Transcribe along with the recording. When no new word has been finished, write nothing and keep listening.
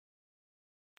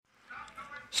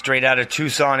Straight out of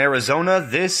Tucson, Arizona,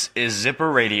 this is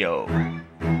Zipper Radio.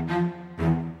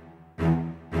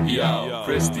 Yo,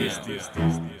 Christy.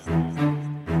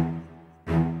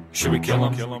 Should we kill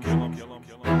him?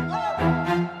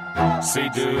 See,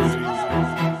 dude,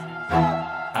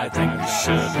 I think we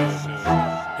should.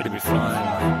 It'll be fun.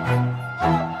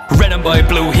 Red and boy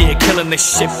blue here, killing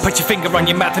this shit. Put your finger on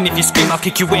your mouth and if you scream, I'll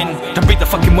kick you in. Don't breathe the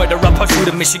fucking word or I'll push you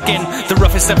to Michigan. The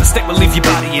roughest ever state will leave your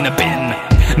body in a bin.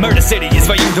 Murder City is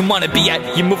where you don't wanna be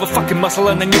at. You move a fucking muscle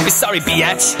and then you'll be sorry,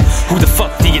 biatch. Who the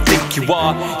fuck do you think you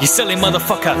are? You silly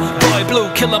motherfucker. Boy blue,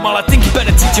 kill them all. I think you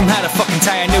better teach them how to fucking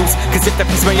tie a noose. Cause if they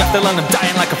piss me off, they'll end up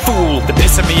dying like a fool. They're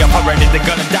pissing me off already, they're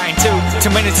gonna die too.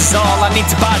 2 minutes is all I need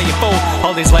to body a fool.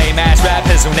 All these lame ass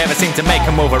rappers who never seem to make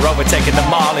a move are overtaking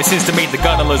them all. It seems to me the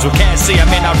gunnelers who can't see I'm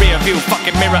in our rear view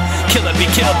fucking mirror. Killer be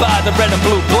killed by the red and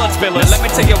blue blood spillers. Now let me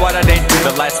tell you what I did to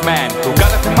the last man who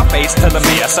got up in my face telling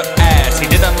me I suck ass. He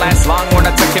didn't last long when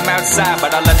I took him outside,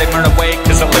 but I let him run away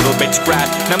cause a little bitch cried.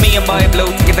 Now me and Boy Blue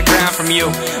to get the crown from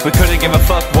you. We couldn't give a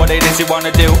fuck what it is you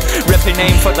wanna do. Rip your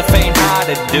name for the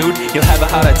faint-hearted, dude. You'll have a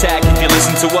heart attack if you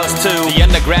listen to us too. The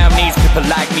underground needs people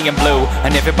like me and Blue,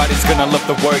 and everybody's gonna love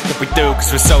the work that we do. Cause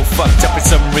we're so fucked up,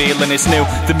 it's unreal and it's new.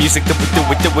 The music that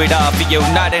we do it all for you.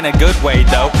 Not in a good way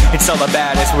though, it's all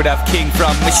about us. We'd have King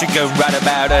from Michigan right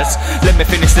about us. Let me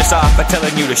finish this off by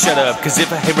telling you to shut up, cause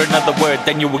if I hear another word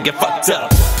then you will get fucked up.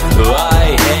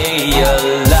 I hate your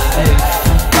life,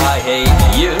 I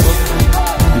hate you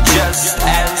just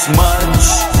as much.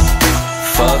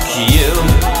 Fuck you,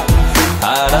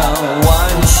 I don't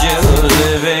want you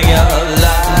living your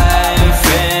life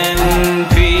in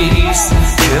peace.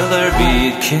 Kill or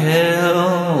be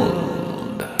killed.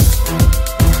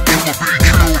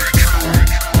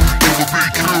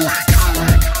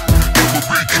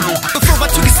 Before I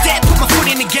took a step, put my foot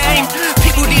in the game,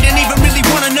 people didn't even really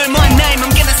wanna know my name.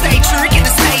 I'm gonna stay true, gonna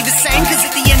stay the same, cause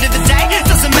at the end of the day, it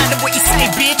doesn't matter what you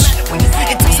say, bitch.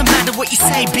 It doesn't matter what you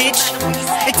say, bitch.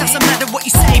 It doesn't matter what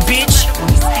you say, bitch.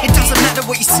 It doesn't matter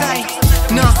what you say.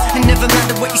 No, it never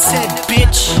mattered what you said,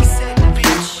 bitch.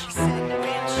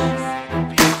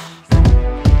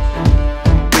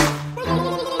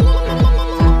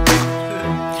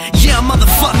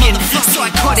 Motherfucking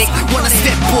psychotic, wanna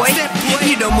step boy?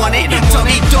 You don't want it. Dog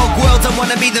eat dog world, I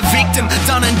wanna be the victim.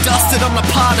 Done and dusted, I'm not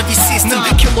part of your system.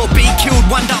 Kill or be killed,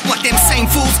 wind up like them same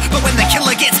fools. But when the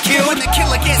killer gets killed,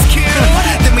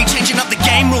 then we changing up the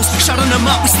game rules, shutting them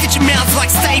up, we stitch your mouths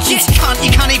like staples.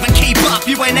 You can't even keep up,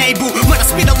 you ain't able. When I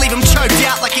spit, I leave them choked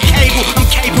out like a cable. I'm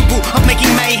capable of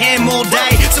making mayhem all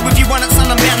day. So if you want it, son,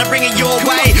 I'm bound to bring it your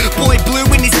way. Boy Blue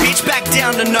in his bitch, back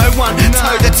down to no one.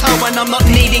 Toe to toe, and I'm not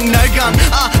needing no gun.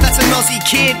 That's an Aussie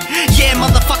kid. Yeah,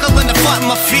 motherfucker, learn to fight with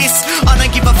my fists. I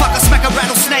don't give a fuck, I smack a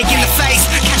rattlesnake in the face.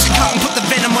 Catch a cut and put the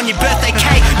venom on your birthday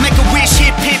cake. Make a wish,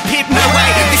 hip, hip, hip, no way.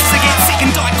 This is a get sick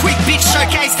and die quick, bitch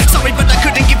showcase. Sorry, but I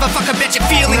couldn't give a fuck about your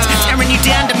feelings. Tearing you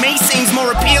down to me seems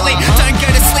more appealing. Don't go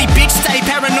to sleep, bitch, stay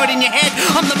paranoid in your head.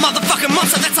 I'm the motherfucking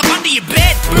monster that's up under your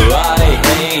bed. I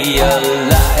hate your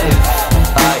life,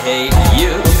 I hate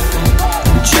you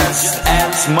just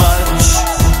as much.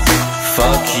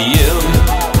 Fuck you,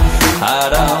 I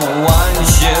don't want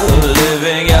you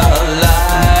living your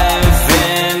life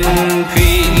in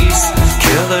peace.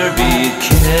 Kill or be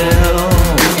killed.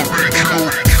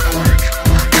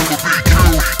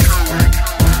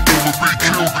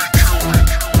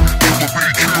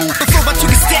 Before I took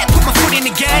a step, put my foot in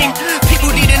the game, people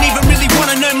didn't even really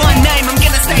wanna know my name. I'm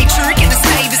gonna stay true, gonna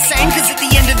stay the same, cause at the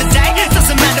end of the day, it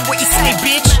doesn't matter what you say,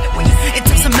 bitch. It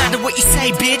doesn't matter what you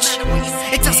say, bitch.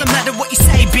 It doesn't matter what you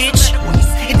say, bitch.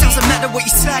 It doesn't matter what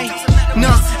you say.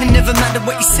 No, it never mattered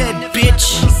what you said,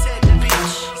 bitch.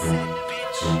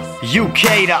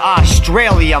 UK to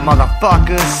Australia,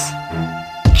 motherfuckers.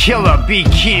 Kill or be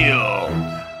killed.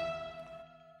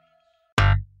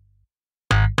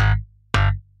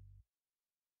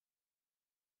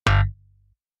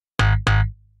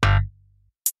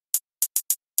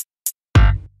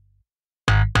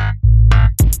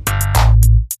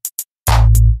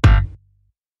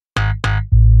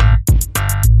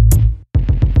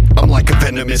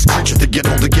 Venomous creature to get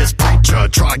hold against preacher.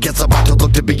 Try against I'm about to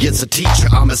look to be as a teacher.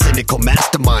 I'm a cynical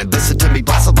mastermind. Listen to me,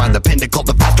 blaspheme. The pinnacle,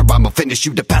 the faster rhyme. I'll finish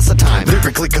you to pass the time.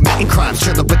 Lyrically committing crimes,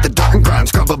 chilling with the dirt and grime.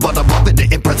 Scrubbing, but I'm loving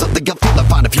it. And presently I'm feeling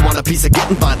fine. If you want a piece of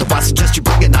getting by, though I suggest you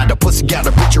bring a nine to pussy out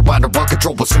a picture. Why the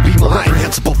control will soon be mine.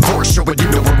 Reprehensible force, showing you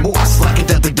no remorse. Like a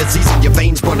deadly disease in your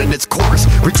veins running its course.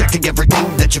 Rejecting everything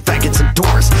that your faggots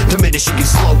endorse. Diminishing you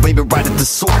slow, maybe right at the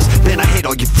source. Man, I hate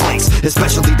all you flakes,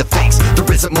 especially the fakes. There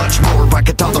isn't much more I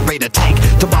can tolerate a take.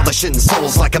 Demolishing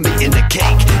souls like I'm eating a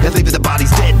cake. And leaving the bodies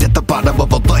dead at the bottom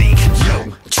of a lake.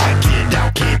 Yo, check it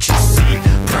out, kid.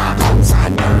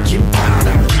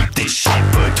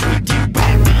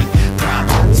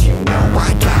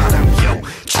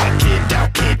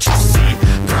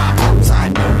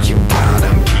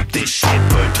 this shit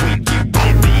between you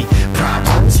and me.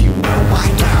 Problems, you know I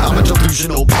got. I'm a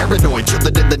delusional paranoid,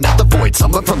 chilling in the nether void.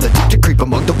 Someone from the deep to creep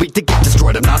among the weak to get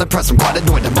destroyed. I'm not impressed, I'm quite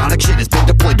annoyed. Demonic shit has been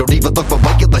deployed. Don't even look my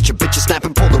way unless your bitch is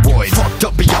snapping Polaroids. Fucked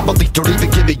up beyond belief, don't even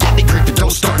give me any grief. And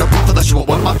don't start no beef unless you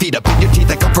want my feet up in your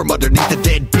teeth. I come from underneath the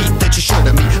dead beat that you sure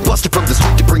to me. Busted from the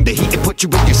street to bring the heat and put you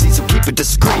in your seat, so keep it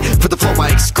discreet. For the flow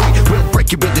I excrete will break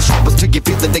you into shambles till you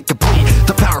feel it incomplete.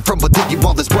 The power from within you,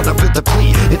 all is what I feel to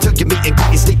plead. Until you meet and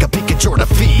greet and sneak a peek at your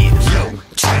defeat. Yo,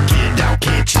 check it out,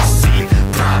 can't you see?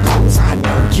 Problems, I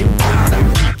know you got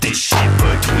 'em. Keep this shit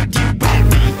between you and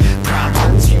me.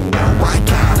 Problems, you know I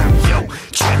got 'em. Yo,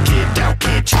 check it out,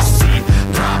 can't you see?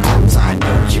 Problems, I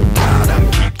know you got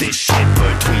 'em. Keep this shit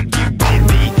between you and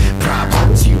me.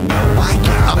 Problems, you know I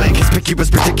got 'em. I'm a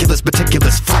conspicuous, ridiculous,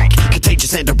 meticulous freak.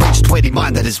 Contagious and deranged, waiting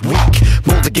mind that is weak.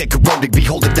 Molding and corroding,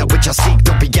 beholding that which I seek.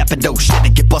 Don't be yapping no shit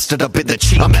and get busted up in the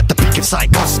cheek. I'm at the peak of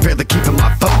psychosis, barely keeping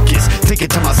my focus. Thinking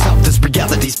to myself, this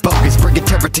reality's bogus. Bringing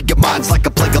terror to your minds like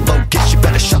a plague of locusts. You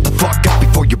better shut the fuck up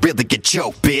before you really get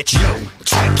choked, bitch. Yo,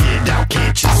 check it out,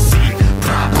 can't you see?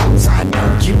 Problems, I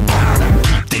know you got 'em.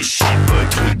 Keep this shit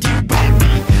between you and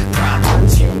me.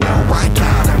 Problems, you know I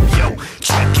got 'em. Yo,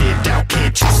 check it out,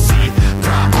 can't you see?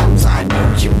 Problems, I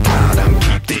know you got 'em.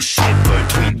 Keep this shit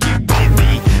between you and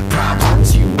me.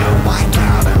 Problems, you know I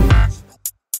got 'em.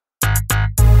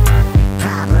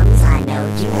 Problems, I know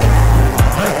you got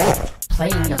 'em.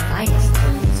 Playing the finest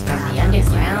tunes from the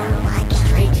underground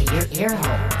straight to your ear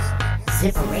holes.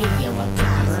 Zipper Radio of the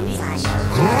bitch.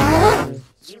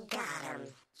 You got 'em.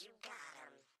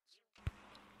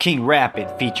 King Rapid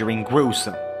featuring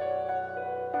Gruesome.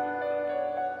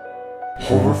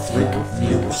 Horror flick of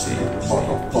music,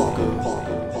 motherfucker.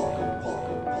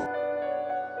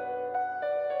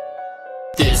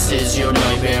 This is your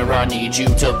nightmare, I need you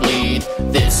to bleed.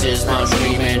 This is my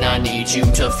dream and I need you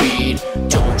to feed.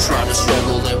 Don't try to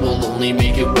struggle, it will only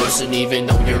make it worse. And even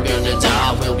though you're gonna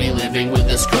die, we'll be living with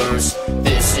this curse.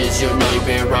 This is your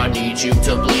nightmare, I need you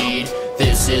to bleed.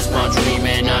 This is my dream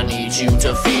and I need you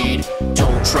to feed.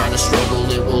 Don't try to struggle,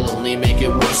 it will only make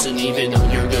it worse. And even though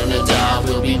you're gonna die,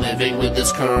 we'll be living with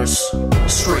this curse.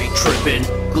 Straight tripping,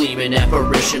 gleaming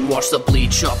apparition. Watch the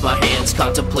bleach off my hands,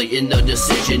 contemplating the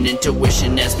decision.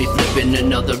 Intuition has me flipping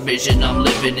another vision. I'm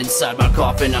living inside my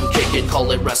coffin, I'm kicking,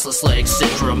 call it restless leg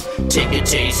syndrome. Take a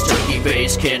taste, turkey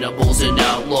base, cannibals and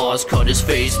outlaws. Cut his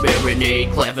face,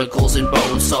 marinate, clavicles and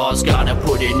bone saws. Gotta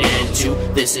put an end to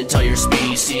this entire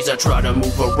species. I try to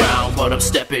move around, but I'm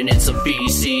stepping in some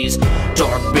feces.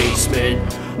 Dark basement,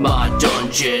 my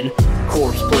dungeon.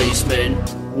 Corpse placement,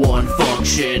 one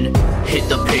function. Hit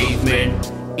the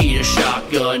pavement, eat a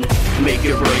shotgun, make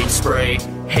it rain spray.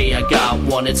 Hey, I got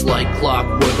one, it's like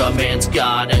clockwork, a man's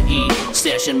gotta eat.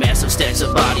 Stashing massive stacks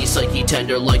of bodies, psyche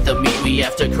tender like the meat. We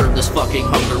have to curb this fucking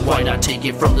hunger, why not take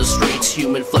it from the streets?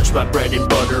 Human flesh, my bread and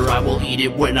butter, I will eat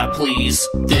it when I please.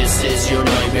 This is your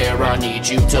nightmare, I need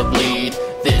you to bleed.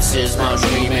 This is my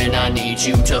dream and I need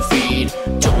you to feed.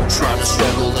 Don't try to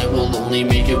struggle, it will only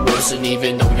make it worse. And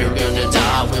even though you're gonna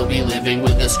die, we'll be living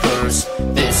with this curse.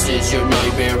 This is your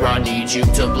nightmare, I need you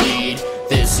to bleed.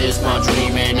 This is my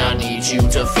dream and I need you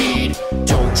to feed.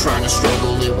 Don't try to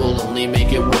struggle, it will only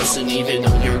make it worse. And even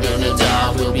though you're gonna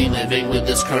die, we'll be living with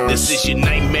this curse. This is your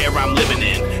nightmare I'm living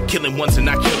in. Killing once and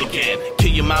not kill again.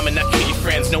 Kill your mom and not kill your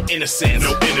friends, no innocence.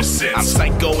 No innocence. I'm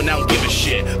psycho and I don't give a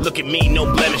shit. Look at me, no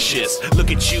blemishes.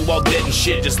 Look at you all dead and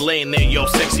shit. Just laying there, yo,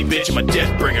 sexy bitch. I'm a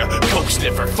death bringer, coke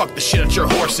sniffer. Fuck the shit out your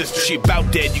whore sister. She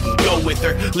about dead, you can go with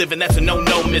her. Living, that's a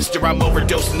no-no, mister. I'm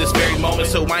overdosing this very moment,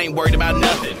 so I ain't worried about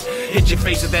nothing. Hit your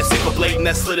face with that sickle blade and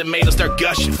that slit and made us start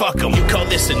gushing. Fuck them. You call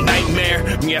this a nightmare?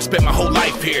 Me, I spent my whole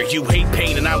life here. You hate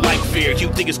pain and I like fear. You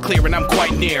think it's clear and I'm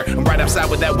quite near. I'm right outside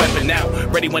with that weapon out.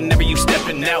 Ready whenever you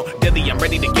stepping out. Deadly, I'm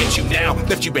ready to get you now.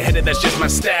 Left you beheaded, that's just my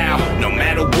style. No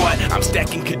matter what, I'm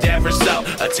stacking cadavers up.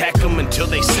 Attack them until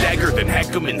they stagger, then hack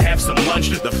them and have some lunch.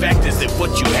 The fact is that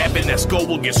what you have in that skull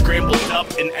will get scrambled up.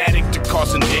 An addict to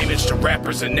causing damage to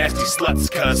rappers and nasty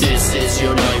sluts, cause this is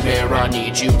your nightmare, I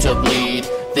need you to bleed.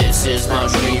 This is my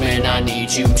dream and I need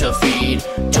you to feed.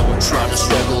 Don't try to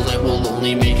struggle, it will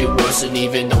only make it worse. And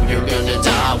even though you're gonna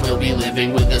die, we'll be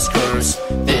living with this curse.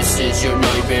 This is your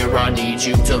nightmare, I need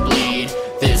you to bleed.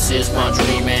 This is my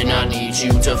dream and I need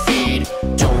you to feed.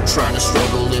 Don't try to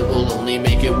struggle, it will only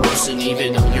make it worse. And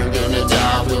even though you're gonna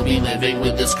die, we'll be living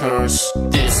with this curse.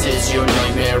 This is your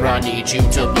nightmare, I need you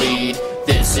to bleed.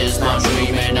 This is my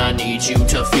dream and I need you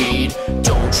to feed.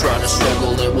 Don't try to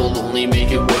struggle, it will only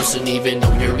make it worse. And even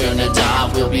though you're gonna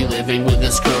die, we'll be living with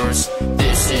this curse.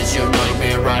 This is your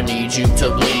nightmare, I need you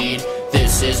to bleed.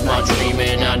 This This is my dream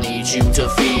and I need you to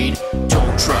feed.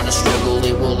 Don't try to struggle,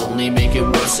 it will only make it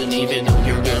worse. And even though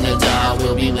you're gonna die,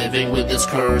 we'll be living with this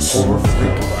curse. Horror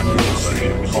Freak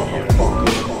Music, motherfucker.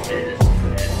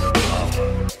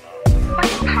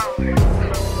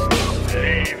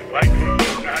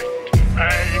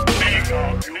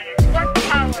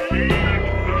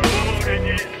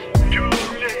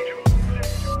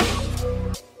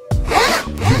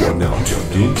 You are now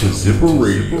tuned into Zipper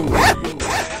Radio.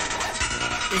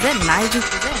 Is that Nigel?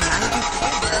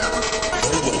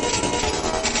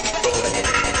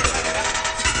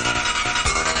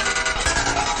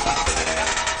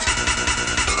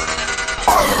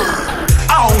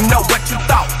 I don't know what you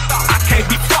thought. I can't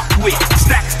be fucked with.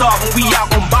 Stack star when we out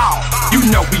on ball. You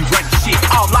know we run shit.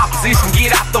 All opposition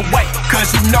get out the way. Cause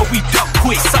you know we duck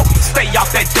quick. So stay off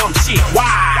that dumb shit.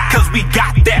 Why? Cause we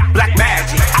got that black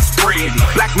magic. I spread it.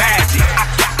 Black magic. I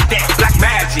got that black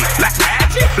magic. Black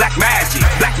magic. Black magic.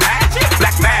 Black magic.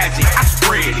 Black magic. I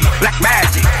spread it. Black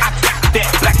magic. I got that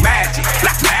black magic.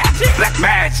 Black magic. Black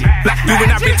magic. Black magic. You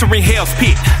and I've entering Hell's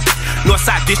Pit.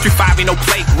 Northside District 5 ain't no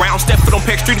playground. Step foot on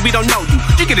Peck Street, we don't know you.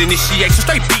 You get initiation,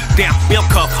 straight beat down. We don't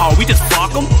cuff hard, we just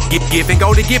fuck them. Give and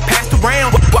go to get passed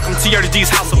around. Welcome to Yerda G's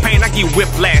house of pain. I get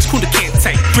whiplash, Kunda can't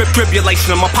take.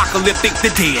 Tribulation, I'm apocalyptic, the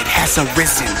dead has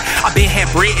arisen. I've been had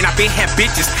bread and I've been had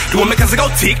bitches. Doing me cause I go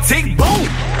tick, tick, boom.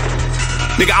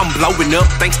 Nigga, I'm blowing up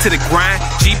thanks to the grind.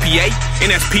 GPA,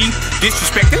 NSP,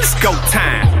 disrespect, and it's go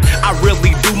time. I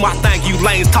really do my thing. You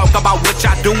lanes talk about what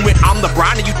y'all doing. I'm the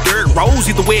Brian and you third rows.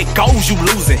 Either way it goes, you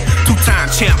losing.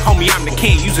 2-time champ, homie, I'm the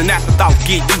king. Using afterthought,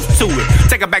 get used to it.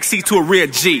 Take a back seat to a real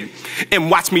G and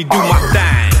watch me do my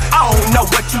thing. I don't know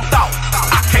what you thought.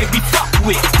 I can't be fucked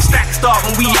with. Stack star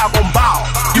when we out on ball.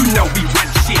 You know we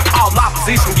run shit. All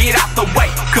opposition get out the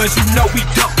way. Cause you know we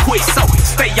duck quick. So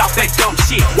stay off that dumb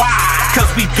shit. Why? Cause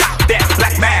we got that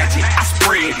black magic. I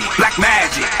spread it. Black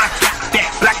magic. I got that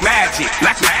black magic.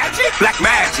 Black magic. Black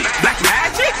magic. Black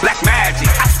magic. Black magic.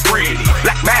 I spread it.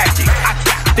 Black magic. I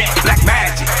got that black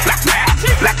magic. Black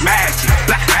magic. Black magic.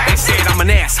 Black magic. They said I'm an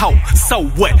asshole. So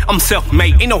what? I'm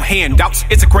self-made. Ain't no handouts.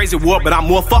 It's a crazy world, but I'm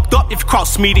more fucked up. If you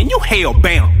cross me, then you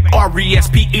hellbound.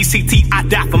 RESPECT. I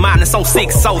die for mine. It's on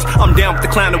 6 souls. I'm down with the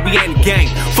clown and we ain't the gang.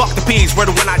 Fuck the pigs. Where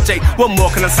the one I J. What more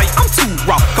can I say? I'm too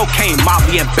raw. Cocaine,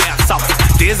 Molly, and bath salts.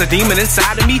 There's a demon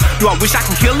inside of me. Do I wish I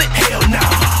can kill it? Hell no.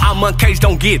 I'm uncaged.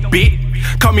 Don't get bit.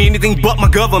 Call me anything but my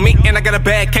government. And I got a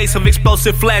bad case of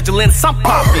explosive flagellants. I'm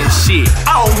popping shit.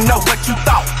 I don't know what you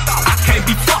thought. I can't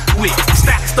be fucked with.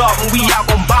 Stack star when we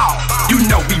out on ball. You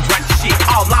know we run shit.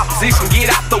 All opposition get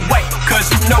out the way.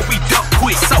 Cause you know we duck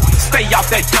quick. So stay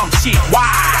off that dumb shit. Why?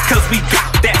 Cause we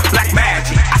got that black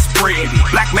magic. I spread it.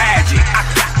 Black magic. I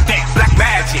got that black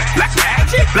magic. Black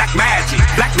magic. Black magic.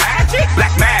 Black magic.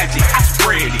 Black magic. I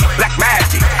spread it. Black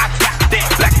magic. I got that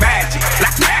black magic.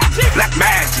 Black magic. Black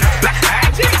magic. Black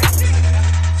magic.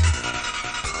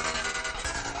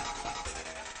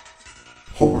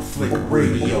 Horror Flick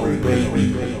Radio,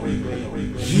 baby.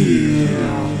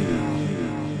 Yeah.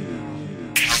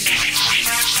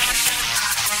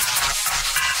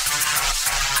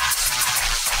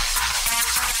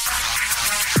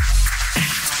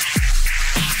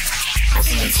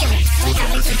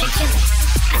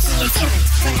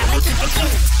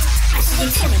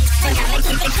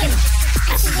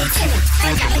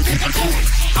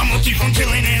 I'm gonna keep on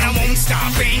killing and I won't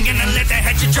stop. Ain't gonna let that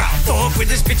hatchet drop. Fuck with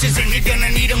this bitches and you're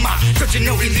gonna need a mop. Don't you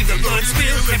know we leave the blood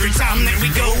spill every time that we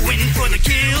go in for the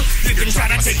kill? You can try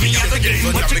to take me out the game,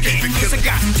 but you can't, cause I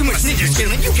got too much ninjas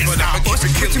killing. You can stop us,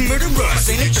 but to murder us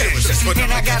ain't a bitch.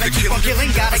 And I gotta keep on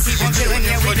killing,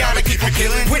 yeah, we gotta keep on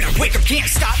killing. When I wake up, can't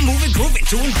stop moving, grooving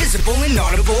to invisible and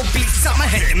audible beats out my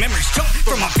head. The memories jump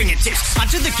from my fingertips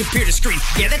onto the computer screen.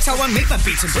 Yeah, that's how I make my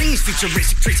beats and bring these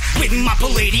futuristic treats with my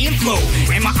Palladian flow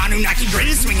and my Anunnaki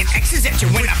grin, swinging X's at you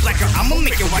when I flecker. I'ma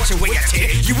make you watch the way I tear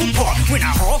you apart when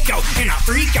I hulk out and I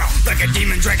freak out like a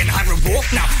demon dragon hybrid wolf.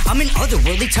 Now I'm an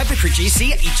otherworldly type of creature. You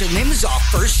see, I eat your limbs off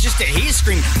first just to hear you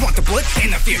scream. Want the blood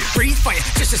and the fear, breathe fire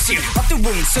just to sear up the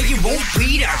wound so you won't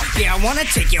bleed out. Yeah, I wanna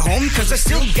take you home cause I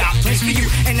still got plans for you,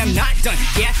 and I'm not done.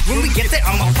 Yeah, when we get there,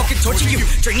 I'ma fucking torture you,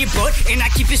 drain your blood and I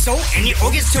keep your soul and your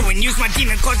organs too, and use my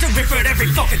demon claws to rip out every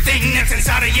fucking thing that's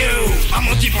inside of you.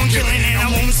 I'ma keep on killing and I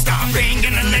won't stop. Ain't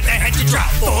gonna let that hatchet drop.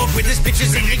 Fuck with this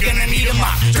bitches and you're gonna need a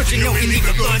mop. Don't you know we leave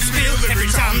the blood spill every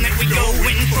time that we go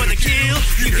in for the kill?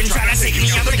 You can try to take me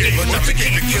out the game, but you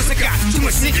can't, cause I got too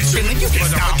much niggas feeling. You can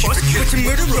stop us, but you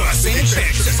murder us ain't a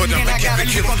bitch. And I gotta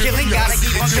keep on killing, yeah,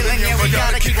 we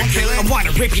gotta keep on killing. I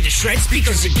wanna rip you to shreds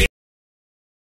because you get